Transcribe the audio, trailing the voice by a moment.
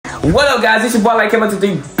What up, guys? It's your boy, like,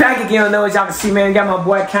 Cam123, back again. I know as y'all can see, man. Got my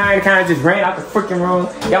boy Kyron. Kyron just ran out the freaking room.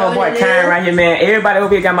 Got my boy Kyron right here, man. Everybody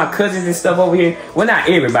over here got my cousins and stuff over here. Well, not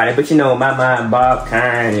everybody, but you know, my mom, Bob,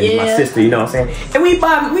 Kyron, and my sister, you know what I'm saying? And we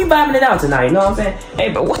bobbing it out tonight, you know what I'm saying?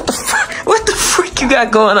 Hey, but what the freak you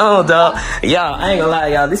got going on, dog? Y'all, I ain't gonna lie,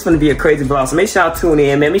 y'all. This is gonna be a crazy vlog. So make sure y'all tune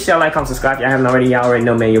in, man. Make sure y'all like, comment, subscribe. If y'all haven't already, y'all already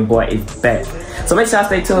know, man. Your boy is back. So make sure y'all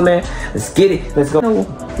stay tuned, man. Let's get it. Let's go.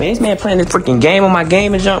 Man, this man playing this freaking game on my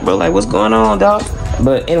game and jump, bro. Like, what's going on, dog?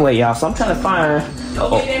 But anyway, y'all. So I'm trying to find.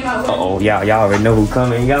 Y'all already know who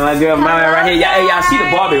coming. You got my girl Maya right here. Hey, y'all see the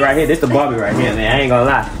Barbie right here. This the Barbie right here, man. I ain't gonna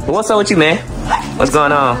lie. But what's up with you, man? What's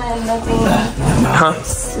going on? Nothing. Huh?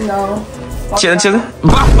 No. Chillin'.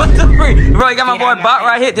 What the freak? Bro, you got my boy Bob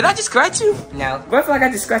right here. Did I just scratch you? No. Bro, I feel like I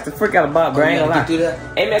just scratched the freak out of Bob, bro. I ain't gonna lie.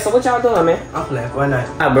 Hey, man, so what y'all doing, man? I'm playing Fortnite.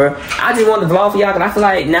 Alright, bro. I just wanted to vlog for y'all because I feel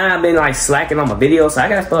like now I've been like slacking on my videos, so I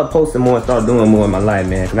gotta start posting more and start doing more in my life,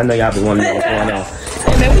 man. Because I know y'all been wanting to know what's going on.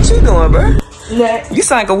 Hey, man, what you doing, bro? Nah. You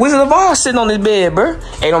sound like a Wizard of Oz sitting on this bed, bro.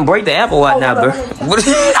 Hey, don't break the Apple Watch now, bro.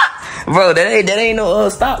 Bro, that ain't no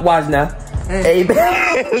stopwatch now. Hey,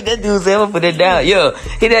 that dude said, I'm gonna put it down. Yo,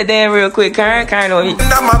 hit that damn real quick, Kyron.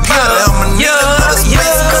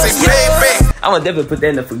 I'm gonna definitely put that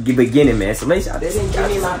in the beginning, man. So make sure they didn't give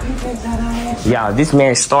me my y'all, this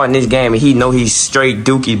man starting this game and he know he's straight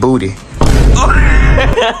dookie booty.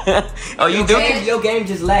 Oh, you dookie? Your game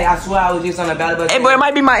just lag. I swear I was just on a battle. Hey, but it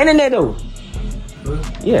might be my internet though.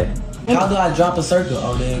 Yeah. How do I drop a circle?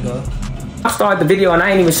 Oh, there you go. I started the video and I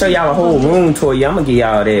ain't even show y'all a whole room tour. Yeah, I'm gonna give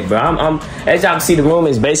y'all that, bro. As y'all can see, the room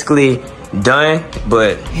is basically done,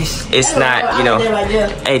 but it's not, you know.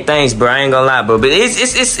 Hey, thanks, bro. I ain't gonna lie, bro. But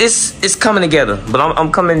it's coming together. But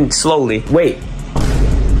I'm coming slowly. Wait.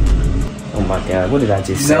 Oh my God, what did I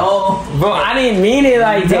just say? No, bro, I didn't mean it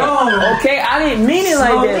like that. No. Okay, I didn't mean it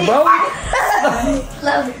like that,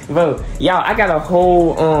 bro. Bro, y'all, I got a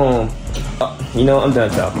whole you know, I'm done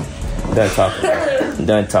talking.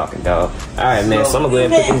 Done talking, dog. Alright, man, so I'm gonna go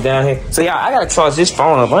ahead and put this down here. So, y'all, I gotta charge this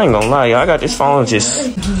phone up. I ain't gonna lie, y'all. I got this phone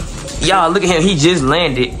just. Y'all, look at him. He just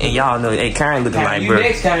landed. And y'all know, hey, Kyron looking like, bro. You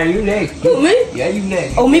next, Kyron. You next. Who, me? Yeah, you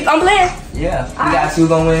next. Oh, me? I'm playing? Yeah. You gotta see who's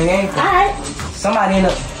gonna win the game. Alright. Somebody in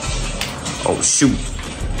the. Oh, shoot.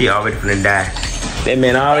 He already finna die. That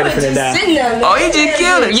man already finna die. There, oh, he just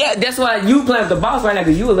killed him. Yeah, that's why you playing with the boss right now,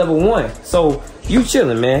 because you a level 1. So, you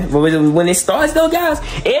chilling, man. But when it starts, though, guys,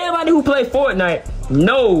 everybody who play Fortnite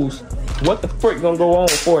knows what the frick gonna go on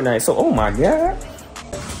with Fortnite. So, oh my God.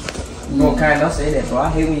 No, Kyron, don't say that, bro. I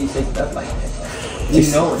hate when you say stuff like that.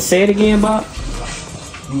 You know it. Say it again, Bob.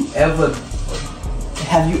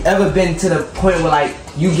 Have you ever been to the point where, like,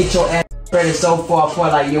 you get your ass spread so far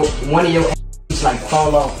apart, like, one of your ass, like,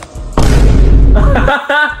 fall off?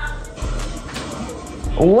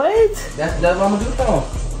 What? That's what I'm gonna do for them.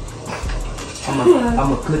 I'm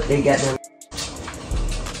gonna clip they got them.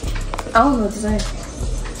 I don't know what to say.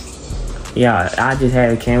 Yeah, I just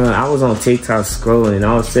had a camera. I was on TikTok scrolling, and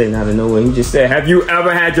all of a sudden, out of nowhere, he just said, "Have you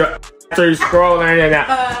ever had your scrolling?" And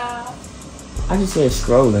I just said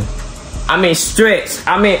scrolling. I mean stretch.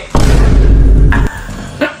 I mean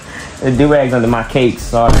the do-rags under my cake.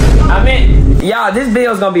 Sorry. I mean, y'all, this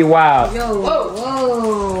video's gonna be wild. Yo, whoa.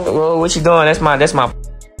 Whoa, what you doing? That's my.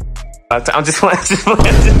 I'm just playing.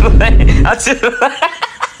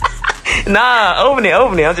 Nah, open it.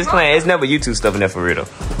 I'm just playing. It's never YouTube stuff in there for real though.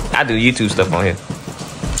 I do YouTube stuff on here.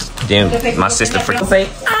 Damn, my sister freaking say.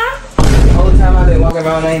 The whole time I've been walking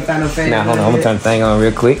around, I ain't found no face. Now hold on, I'm gonna turn the thing on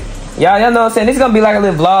real quick. Y'all know what I'm saying? This is gonna be like a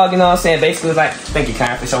little vlog, you know what I'm saying? Basically, it's like, thank you,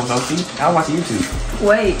 Kyron, for showing those. I watch YouTube.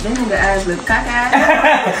 Wait, then the eyes look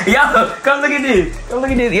cockeyed. Y'all, come look at this.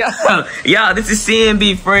 Y'all, this is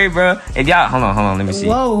CNB Free, bro. If y'all, hold on, let me see.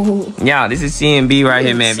 Whoa. Y'all, this is CNB right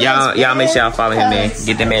here, man. Y'all make sure y'all follow him, man.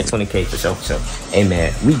 Get that man 20K for sure. Hey,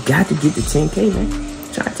 man, we got to get the 10K, man.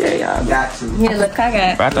 Trying to tell y'all, got to. Yeah, look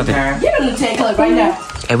cockeyed. Bro, I thought that. Get him the 10K right now.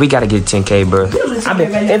 Hey, we gotta get 10K, bro.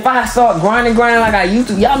 If I start grinding like I used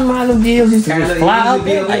to, y'all remember them videos used to just fly out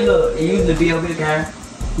there? It used to be over there,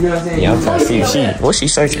 Kyron. You know what I'm saying? Yeah, I'm trying to see what's she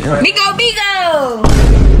searching? Bigo!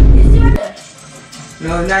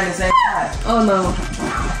 No, it's not the same side. Oh no.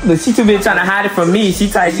 But she too busy trying to hide it from me. She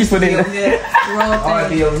put it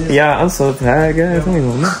in. Yeah, I'm so tired, guys. I ain't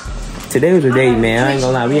gonna lie. Today was the day, man. I ain't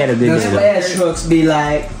gonna lie. We had a good day. Those flash trucks be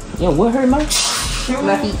like, yo, what hurt my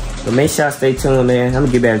feet? But make sure y'all stay tuned, man. I'm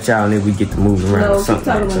gonna get back to y'all and then we get to moving around. No, keep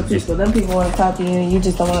talking about people. Them people want to talk to you and you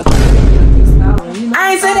just don't want to.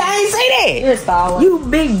 I ain't say that. You're stalling. You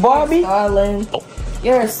big Barbie.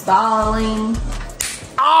 You're stalling.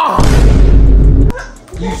 Oh!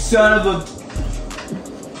 You son of a.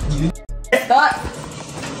 Stop.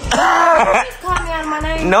 out of my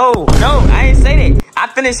name? No, I ain't say that. I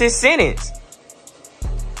finished his sentence.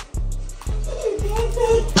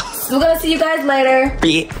 We're gonna see you guys later.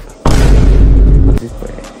 Bitch.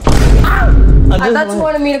 I thought you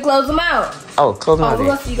wanted me to close them out. Oh, close my We're door.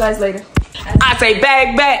 gonna see you guys later. I say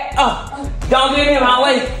back. Oh, don't get in my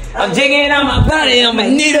way. I'm jigging on my body. I'ma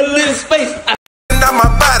need a little space. Out my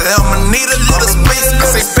body, I'ma need a little space. I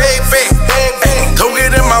say back. Don't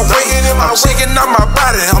get in my way. I'm shaking out my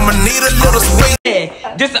body. I'ma need a little space.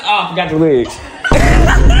 Yeah, just I forgot the lyrics.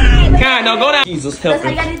 God, no, go down. Jesus, help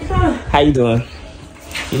me. How you doing?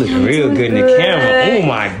 You looking real good in the camera. Oh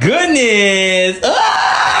my goodness.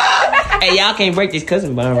 Ah! Hey, y'all can't break this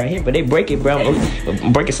cousin bond right here, but they break it, bro.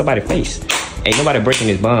 I'm breaking somebody's face. Ain't nobody breaking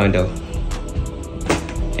this bond though.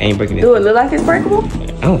 Ain't breaking it. Do it look like it's breakable?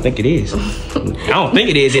 I don't think it is. I don't think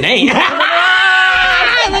it is. It ain't.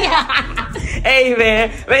 Hey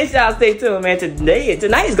man, make sure y'all stay tuned, man.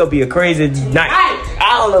 Tonight is gonna be a crazy night.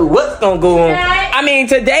 I don't know what's gonna go on. Tonight.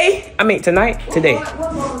 Today.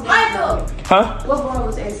 Michael! Huh? What ball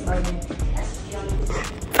was Ace by me?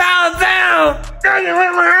 Foul down! Doesn't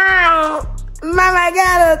win my house! Mama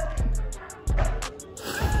got it!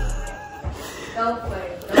 Don't play.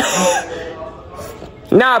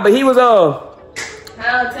 Nah, but he was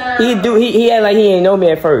he had like he didn't know me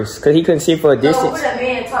at first because he couldn't see for a No, distance. when that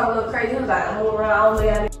man talk a little crazy, he was like, I'm moving around,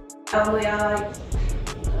 I don't know y'all.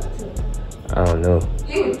 I don't know.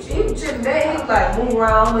 He was tripping bad. He was like, move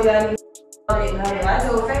around, I don't know y'all. I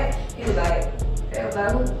told Fat, he was like,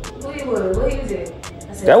 who he was? What he was at?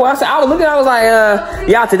 That's what I said. I was looking, I was like,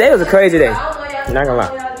 y'all, today was a crazy day. Not gonna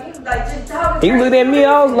lie. He looked at me,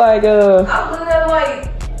 I was like, I was looking at him like,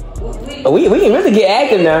 we can really get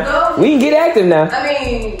active now. We can get active now. I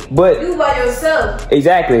mean, but you by yourself.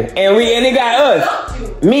 Exactly. And it got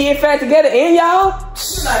us. Me and Fat together and y'all.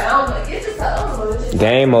 Like, I don't know. It's just, I don't know. It's just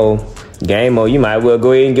Game mode. You might well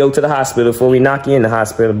go ahead and go to the hospital before we knock you in the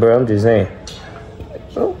hospital, bro. I'm just saying.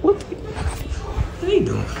 Oh, what he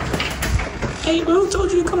doing? Hey, bro, who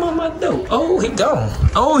told you to come on my door? Oh, he gone.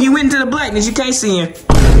 Oh, he went into the blackness. You can't see him.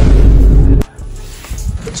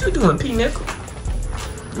 What you doing, P. Nickel?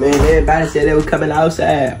 Man, everybody said they were coming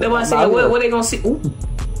outside. That's why I said, what they gonna see? Ooh,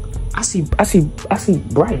 I see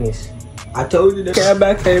brightness. I told you the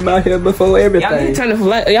camera came out here before everything. Y'all need to turn the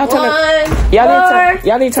light. Y'all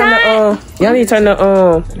need to turn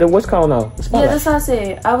the what's called on? yeah, that's what I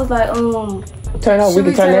said. I was like, turn on. We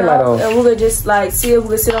can turn that light on. And we could just like see if we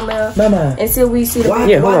could sit on there Mama. and see if we see the Why,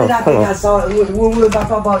 Yeah, why hold did on, I think hold on. I saw it? When we were about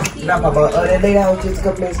that lady I was just a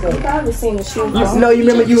couple minutes ago. probably seen the shoe. No, you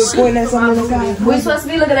remember you was pointing at something on the guy? We're supposed to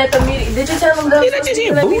be looking at the meeting. Did you tell them Did I just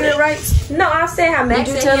hear the booty? meeting rights? No, I said how Max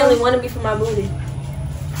Did you said tell he only him? wanted me for my booty.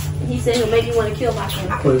 He said he'll make me want to kill my friend.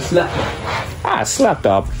 Put a slap. I slapped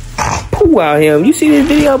off. Poo out him. You see this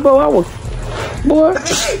video, bro? I was, boy.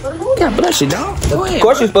 God bless you, dog. Go ahead. Of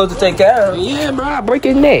course you're supposed to take care of him. Yeah, bro. I break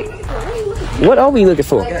his neck. What are we looking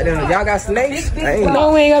for? Goddamn, y'all got snakes?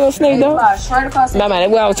 No, we ain't got no snake, dog. Right across the Nah, man,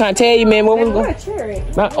 that's what I was trying to tell you, man. What was going?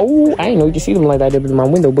 Oh, I ain't know you can see them like that up in my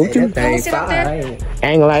window, but you. That thing fine. I ain't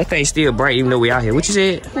gonna lie, that thing's still bright even though we out here. What you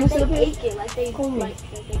said?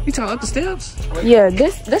 You talking up the steps? Yeah,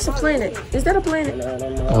 that's a planet. Is that a planet? I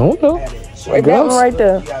don't know. That one right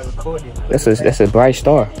there. That's a bright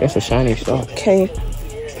star. That's a shining star. Okay.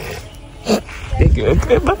 They good,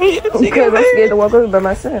 baby. Okay, I'm scared to walk over by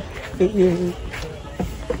myself. Am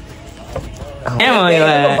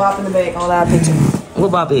I Bop in the back on our picture. What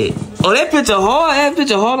about it? Oh, that picture hard. That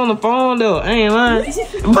picture hard on the phone though. I ain't lying.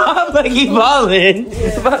 Bob like he balling.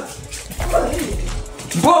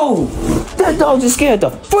 Bro, that dog just scared the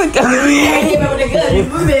freak out of me.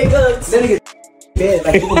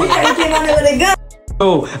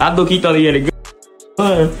 Oh, I thought he thought he had a gun.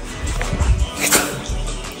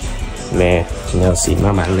 Man, you know, see,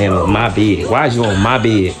 mama laying on my bed. Why is you on my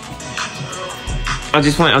bed? I'm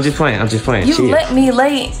just playing. You Chill. let me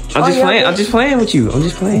lay. I'm just playing with you. I'm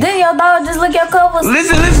just playing. Then your dog just lick your covers.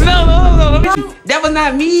 Listen, no. That was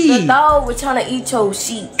not me. The dog was trying to eat your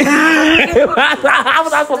sheet. How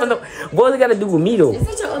was I supposed to know? What does it got to do with me though? Is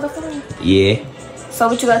it your other phone? Yeah, So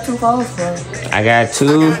what you got 2 phones for? I got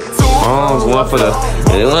 2 phones. One for the.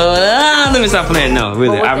 Let me stop playing. No,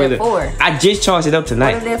 really, But what I really. that for? I just charged it up What is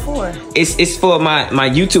tonight. that for? It's for my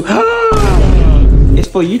YouTube. It's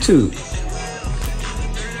for YouTube.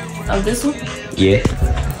 Oh, this one? Yeah.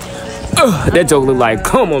 That joke look like,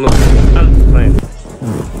 come on. I'm just playing.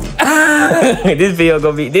 This video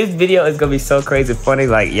is gonna be so crazy funny.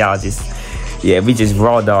 Like y'all just, we just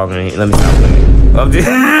raw dogging it. Let me stop playing. I'm just.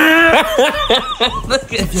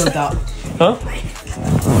 Look at Your dog. Huh?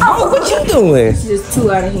 Oh, what you doing? Just 2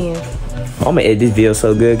 out of hand. I'm gonna edit this video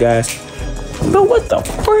so good, guys. But what the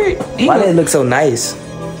frick? Why they look so nice?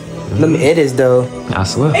 Them edits though. I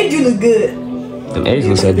swear. They do look good. Them edits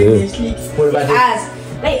look so good. What about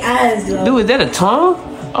this? They eyes, though. Dude, is that a tongue?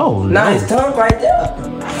 Oh, Nah, no. his tongue right there.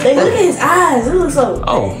 They look at his eyes. It looks so.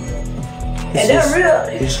 Oh. And they're real.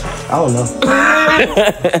 I don't know.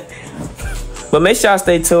 But make sure y'all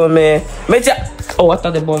stay tuned, man. Make sure. Oh, I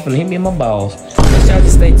thought that boy was gonna hit me in my balls. Make sure y'all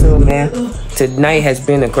just stay tuned, man. Tonight has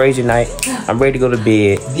been a crazy night. I'm ready to go to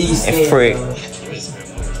bed. And frick.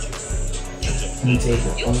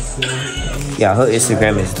 Yeah, her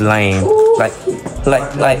Instagram is lame. Like.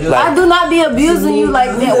 I do not be abusing you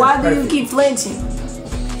like that. Why do you keep flinching?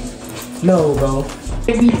 No, bro.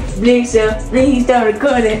 If he blinks up, then he start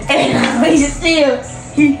recording, and we still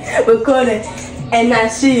he recording and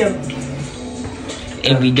not see him.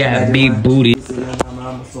 And we got big booty.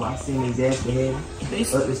 So I seen his ass for him.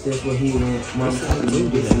 Up the steps where he went. I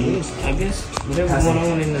guess whatever's going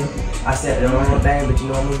on in the. I said the wrong thing, but you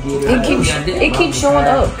know I'm gonna get it. It keeps showing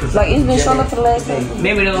up. Like it's been showing up for the last day.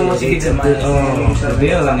 Maybe they don't want you to get the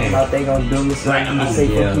bill in there. They gonna do me something. I say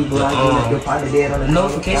for people I get probably dead on the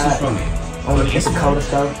Notifications from it. on the piece of color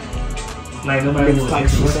stuff. Like nobody was like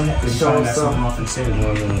showing something something. off and said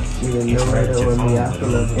one. You know right over me, I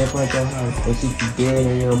pull up in front of your house and she be dead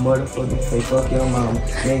and you're a motherfucker. Say fuck your mama.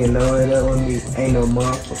 Nigga know it up with me. Ain't no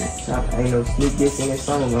motherfucker. Ain't no sneak this in this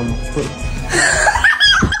song. I'ma put it.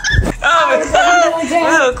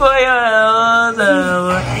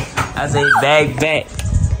 I say back.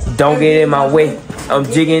 Don't get in my way. I'm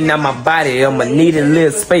jigging out my body. I'ma need a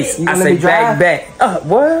little space. I say back.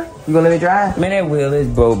 What? You gonna let me drive? Man, that wheel is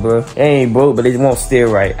broke, bro. It ain't broke, but it won't steer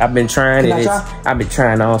right. I've been trying it. I've been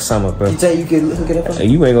trying all summer, bro. You tell you can hook it up.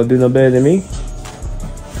 You ain't gonna do no better than me.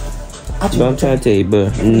 But I'm trying to tell you, bro.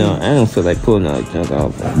 No, I don't feel like pulling all the junk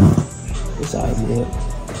off, bro. It's alright, man.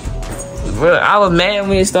 Bro, I was mad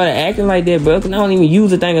when it started acting like that, bro. Cause I don't even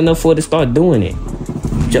use the thing enough for it to start doing it.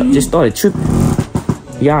 Just started tripping.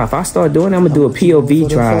 Y'all, if I start doing it, I'm gonna do a POV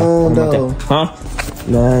drive. Huh?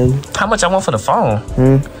 Nine. How much I want for the phone?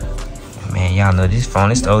 Man, y'all know this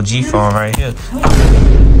phone. It's the OG phone right here.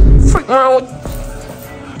 Freak wrong with...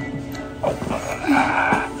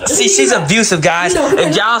 See, she's abusive, guys.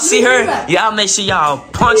 If y'all see her, y'all make sure y'all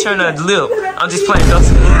punch her in the lip. I'm just playing.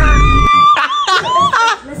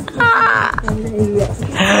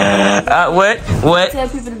 What? Tell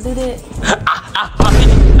people to do that.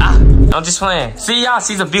 I'm just playing. See y'all,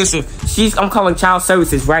 she's abusive. I'm calling child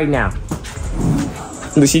services right now.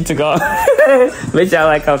 But she took off. Make sure y'all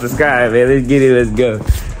like, comment, subscribe, man. Let's get it, let's go.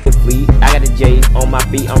 I got a J on my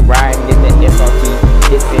feet, I'm riding in the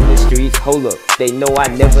SRT. It's in the streets, hold up. They know I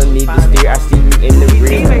never need to steer. I see you in the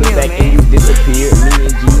rear, back and you disappear. Me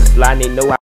and G sliding, they know I